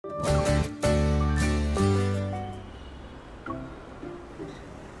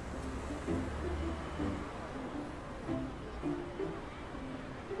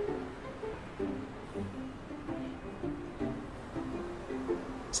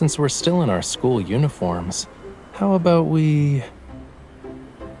Since we're still in our school uniforms, how about we...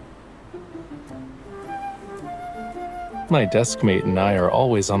 My deskmate and I are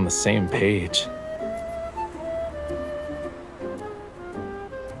always on the same page.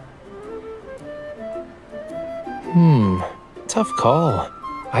 Tough call.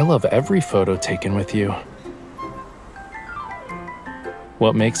 I love every photo taken with you.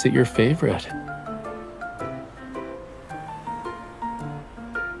 What makes it your favorite?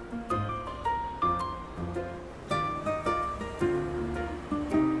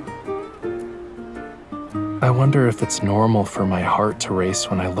 I wonder if it's normal for my heart to race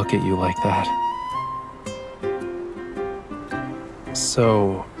when I look at you like that.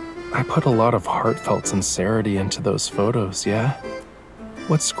 So, I put a lot of heartfelt sincerity into those photos, yeah?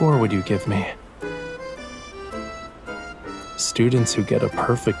 What score would you give me? Students who get a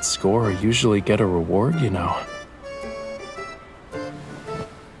perfect score usually get a reward, you know.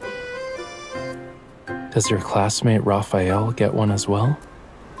 Does your classmate Rafayel get one as well?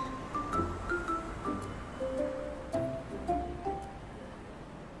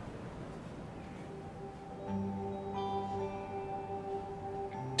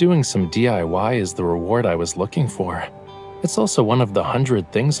 Doing some DIY is the reward I was looking for. It's also one of the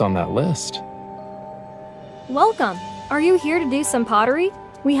 100 things on that list. Welcome! Are you here to do some pottery?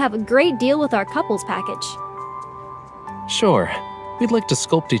 We have a great deal with our couples package. Sure. We'd like to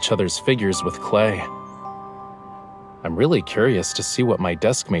sculpt each other's figures with clay. I'm really curious to see what my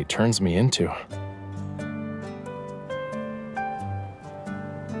deskmate turns me into.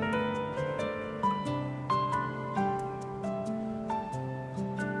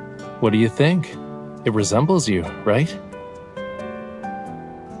 What do you think? It resembles you, right?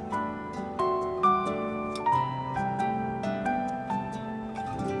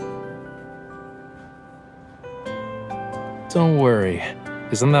 Don't worry.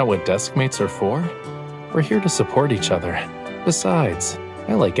 Isn't that what deskmates are for? We're here to support each other. Besides,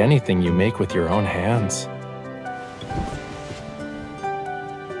 I like anything you make with your own hands.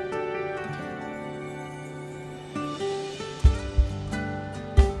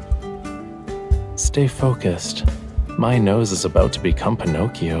 Stay focused. My nose is about to become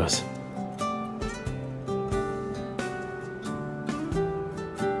Pinocchio's.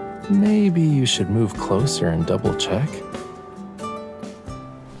 Maybe you should move closer and double check.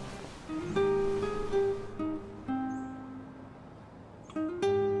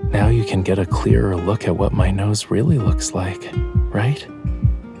 Now you can get a clearer look at what my nose really looks like, right?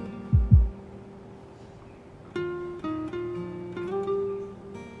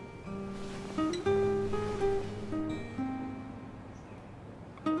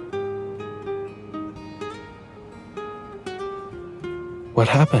 What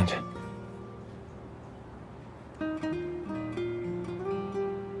happened?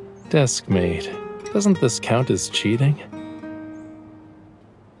 Deskmate, doesn't this count as cheating?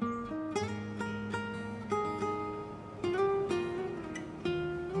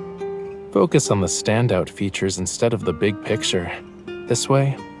 Focus on the standout features instead of the big picture. This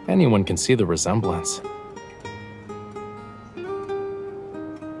way, anyone can see the resemblance.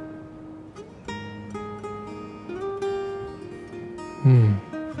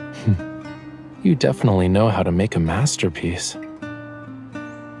 You definitely know how to make a masterpiece.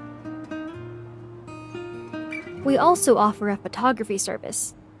 We also offer a photography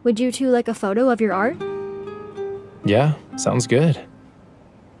service. Would you two like a photo of your art? Yeah, sounds good.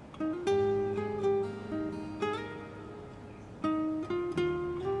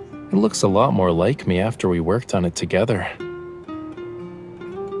 It looks a lot more like me after we worked on it together.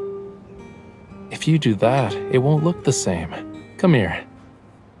 If you do that, it won't look the same. Come here.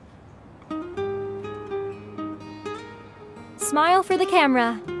 Smile for the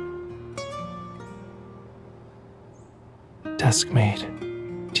camera. Deskmate,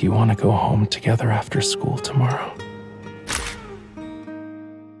 do you want to go home together after school tomorrow?